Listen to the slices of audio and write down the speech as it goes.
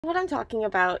What I'm talking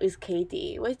about is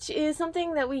KD, which is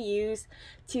something that we use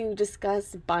to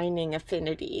discuss binding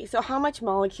affinity. So how much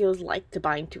molecules like to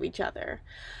bind to each other.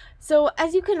 So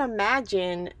as you can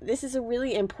imagine, this is a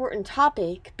really important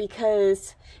topic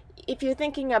because if you're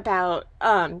thinking about,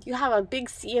 you have a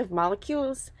big sea of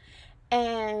molecules,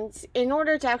 and in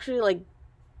order to actually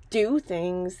do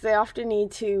things, they often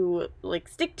need to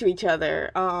stick to each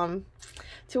other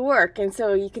to work. And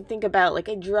so you can think about like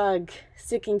a drug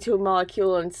sticking to a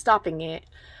molecule and stopping it,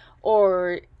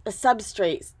 or a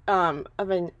substrate of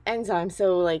an enzyme.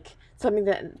 So like something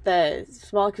that the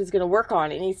molecule is going to work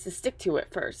on, it needs to stick to it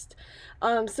first.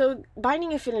 So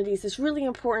binding affinity is this really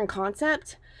important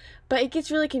concept, but it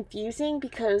gets really confusing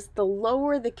because the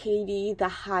lower the KD, the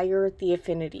higher the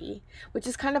affinity, which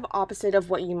is kind of opposite of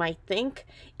what you might think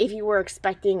if you were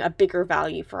expecting a bigger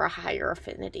value for a higher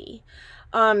affinity.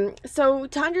 So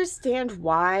to understand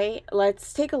why,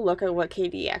 let's take a look at what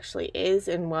KD actually is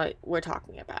and what we're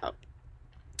talking about.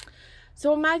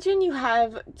 So imagine you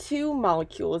have two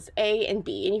molecules, A and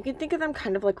B, and you can think of them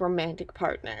kind of like romantic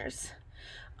partners.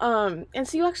 And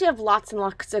so you actually have lots and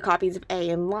lots of copies of A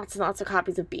and lots of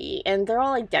copies of B, and they're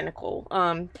all identical.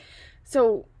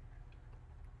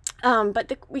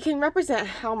 We can represent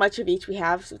how much of each we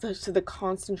have, so the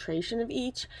concentration of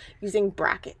each, using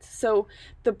brackets. So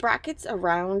the brackets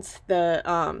around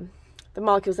the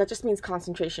molecules, that just means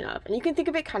concentration of. And you can think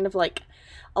of it kind of like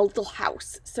a little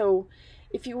house. So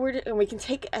if you were to, and we can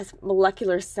take as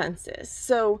molecular census.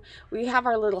 So we have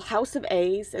our little house of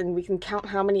A's, and we can count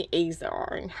how many A's there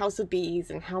are, and house of B's,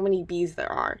 and how many B's there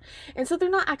are. And so they're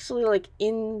not actually like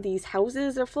in these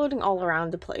houses, they're floating all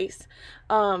around the place.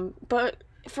 But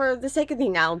for the sake of the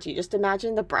analogy, just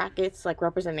imagine the brackets like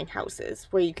representing houses,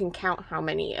 where you can count how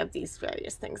many of these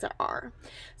various things there are.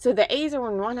 So the A's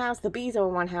are in one house, the B's are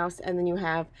in one house, and then you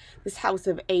have this house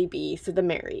of AB, so the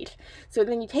married. So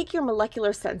then you take your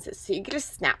molecular census, so you get a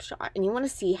snapshot, and you want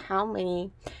to see how many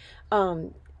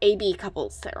AB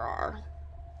couples there are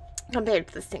compared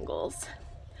to the singles.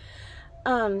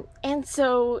 And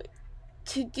so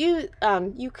to do,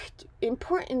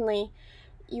 importantly,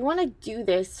 you want to do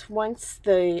this once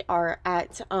they are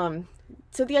at,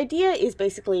 so the idea is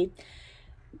basically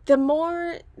the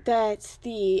more that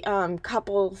the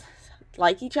couples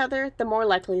like each other, the more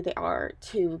likely they are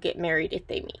to get married if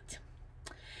they meet.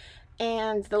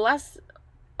 And the less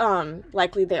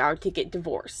likely they are to get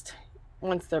divorced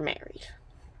once they're married.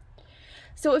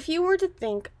 So if you were to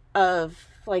think of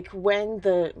like when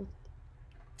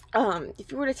if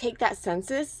you were to take that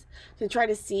census to try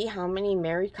to see how many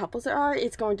married couples there are,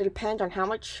 it's going to depend on how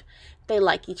much they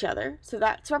like each other. So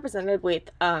that's represented with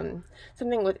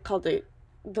something called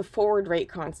the forward rate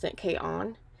constant, K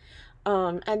on.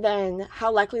 And then how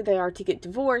likely they are to get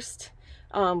divorced,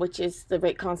 which is the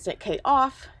rate constant, K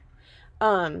off.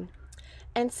 And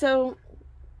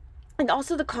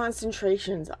also the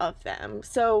concentrations of them.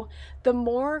 So the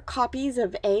more copies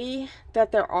of A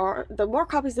that there are, the more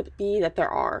copies of B that there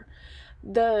are,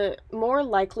 the more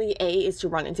likely A is to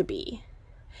run into B.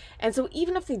 And so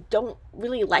even if they don't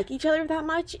really like each other that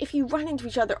much, if you run into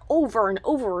each other over and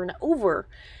over and over,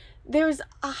 there's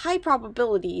a high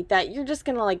probability that you're just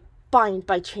gonna bind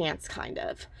by chance, kind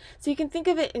of. So you can think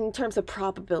of it in terms of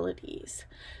probabilities.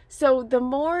 So the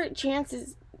more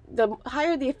chances, the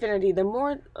higher the affinity, the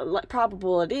more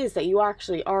probable it is that you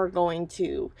actually are going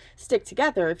to stick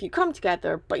together if you come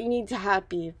together, but you need to have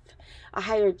a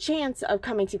higher chance of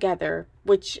coming together,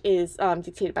 which is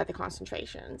dictated by the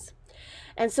concentrations.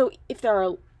 And so if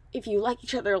you like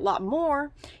each other a lot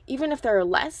more, even if there are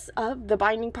less of the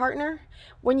binding partner,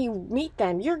 when you meet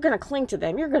them, you're going to cling to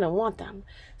them, you're going to want them.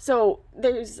 So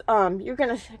there's you're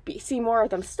going to see more of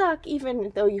them stuck,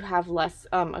 even though you have less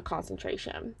a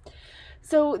concentration.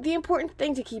 So the important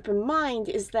thing to keep in mind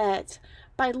is that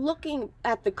by looking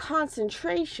at the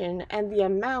concentration and the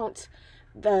amount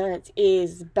that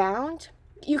is bound,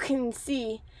 you can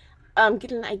see,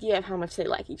 get an idea of how much they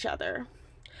like each other.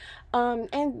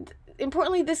 And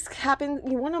importantly, this happens,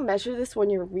 you want to measure this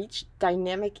when you reach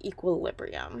dynamic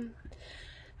equilibrium.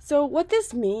 So what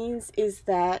this means is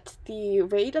that the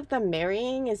rate of them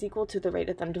marrying is equal to the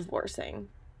rate of them divorcing.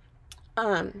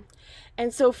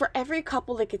 And so for every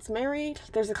couple that gets married,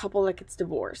 there's a couple that gets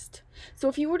divorced. So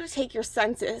if you were to take your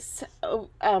census,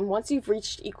 once you've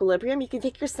reached equilibrium, you can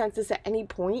take your census at any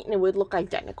point and it would look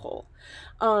identical.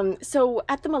 So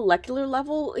at the molecular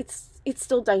level, it's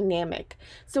still dynamic.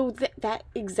 So that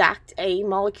exact A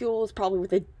molecule is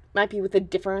probably might be with a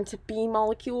different B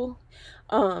molecule,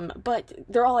 but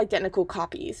they're all identical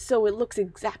copies, so it looks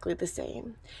exactly the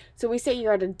same. So we say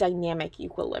you're at a dynamic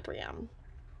equilibrium.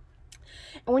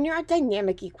 And when you're at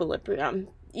dynamic equilibrium,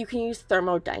 you can use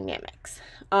thermodynamics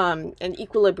and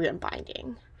equilibrium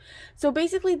binding. So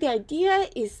basically the idea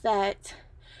is that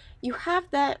you have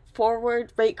that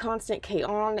forward rate constant K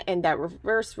on and that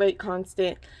reverse rate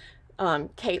constant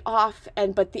K off,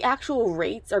 but the actual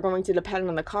rates are going to depend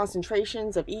on the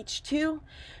concentrations of each two.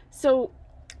 So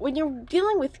when you're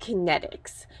dealing with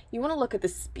kinetics, you want to look at the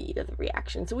speed of the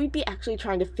reaction. So we'd be actually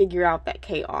trying to figure out that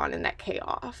K on and that K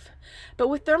off. But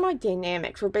with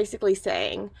thermodynamics, we're basically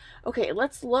saying, okay,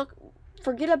 let's look,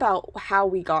 forget about how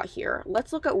we got here.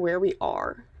 Let's look at where we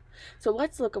are. So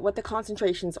let's look at what the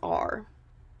concentrations are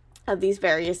of these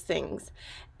various things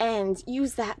and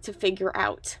use that to figure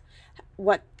out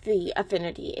what the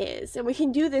affinity is. And we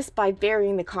can do this by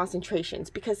varying the concentrations,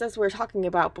 because as we were talking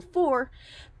about before,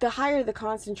 the higher the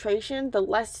concentration, the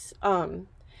less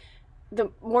the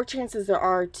more chances there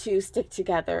are to stick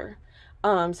together.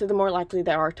 So the more likely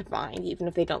they are to bind, even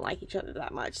if they don't like each other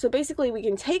that much. So basically we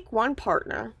can take one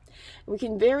partner, we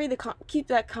can vary the keep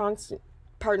that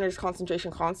partner's concentration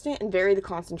constant and vary the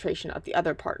concentration of the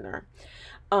other partner,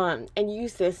 and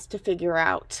use this to figure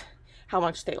out how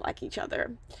much they like each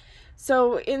other.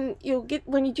 So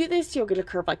when you do this, you'll get a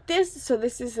curve like this. So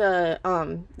this is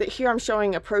here I'm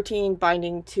showing a protein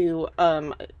binding to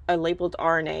a labeled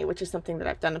RNA, which is something that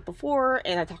I've done before,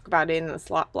 and I talk about it in the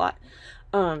slide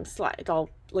I'll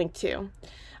link to.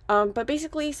 But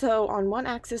basically, so on one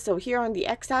axis, so here on the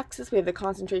x-axis, we have the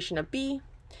concentration of B.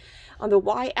 On the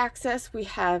y-axis, we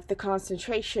have the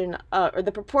concentration, or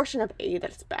the proportion of A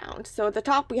that's bound. So at the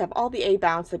top, we have all the A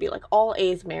bound, so it'd be like all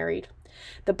A is married.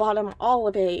 The bottom, all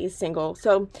of A is single.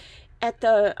 So at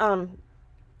the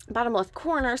bottom left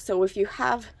corner, so if you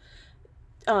have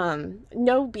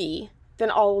no B, then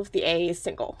all of the A is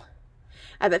single.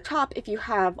 At the top, if you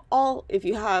have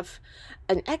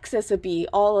an excess of B,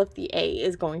 all of the A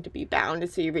is going to be bound,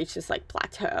 and so you reach this like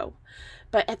plateau.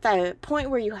 But at the point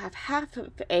where you have half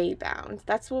of A bound,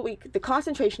 that's the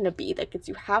concentration of B that gets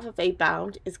you half of A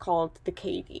bound is called the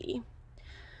KD.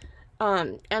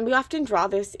 And we often draw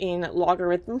this in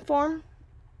logarithm form.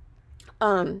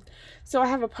 So I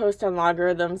have a post on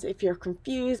logarithms if you're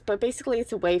confused, but basically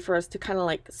it's a way for us to kind of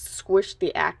like squish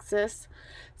the axis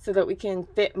so that we can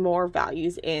fit more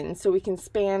values in. So we can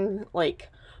span like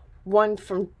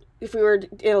if we were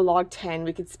in a log 10,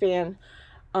 we could span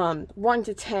 1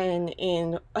 to 10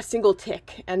 in a single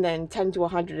tick, and then 10 to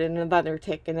 100 in another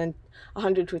tick, and then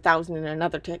 100 to 1,000 in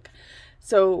another tick.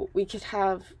 So we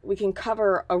can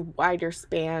cover a wider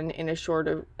span in a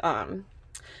shorter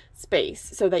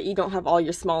space, so that you don't have all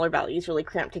your smaller values really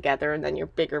cramped together and then your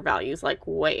bigger values like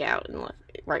way out in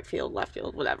right field, left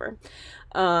field, whatever.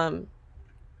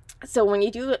 So when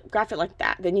you graph it like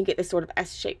that, then you get this sort of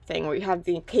S-shaped thing where you have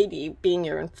the KD being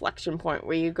your inflection point,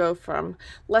 where you go from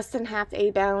less than half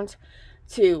A bound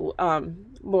to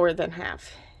more than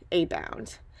half A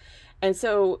bound. And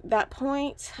so that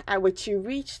point at which you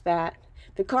reach that,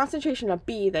 the concentration of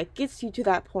B that gets you to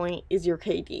that point is your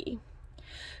KD.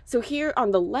 So here on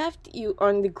the left,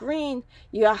 on the green,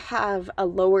 you have a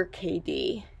lower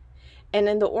KD, and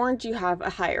in the orange, you have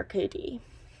a higher KD.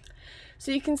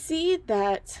 So you can see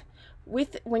that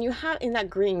when you have in that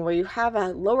green where you have a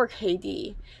lower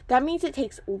KD, that means it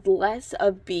takes less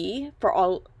of B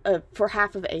for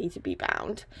half of A to be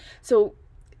bound. So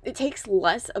it takes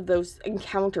less of those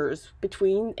encounters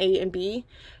between A and B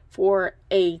for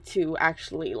A to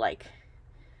actually like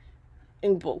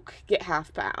in bulk get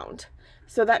half bound.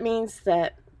 So that means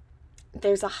that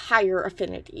there's a higher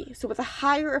affinity. So with a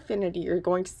higher affinity, you're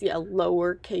going to see a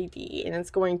lower KD, and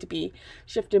it's going to be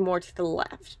shifted more to the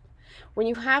left. When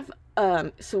you have,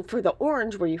 so for the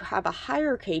orange, where you have a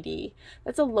higher KD,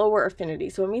 that's a lower affinity.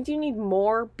 So it means you need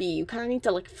more B. You kind of need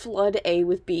to like flood A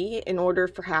with B in order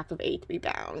for half of A to be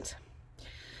bound.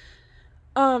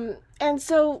 And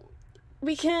so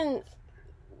we can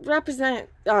represent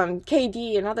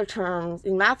KD in other terms,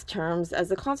 in math terms, as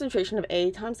the concentration of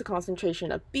A times the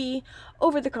concentration of B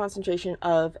over the concentration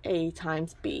of A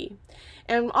times B.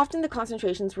 And often the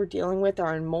concentrations we're dealing with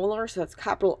are in molar, so that's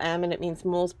capital M, and it means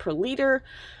moles per liter,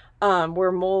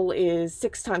 where mole is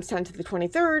 6 times 10 to the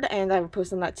 23rd, and I have a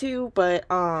post on that too, but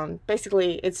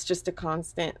basically it's just a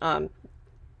constant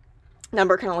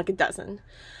number, kind of like a dozen.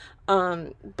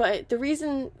 But the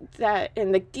reason that,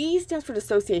 and the D stands for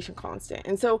dissociation constant,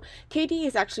 and so KD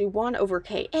is actually 1 over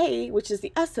Ka, which is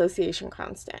the association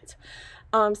constant.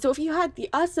 So if you had the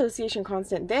association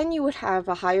constant, then you would have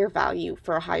a higher value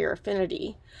for a higher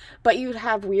affinity, but you would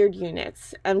have weird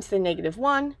units, m to the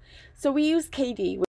 -1. So we use KD,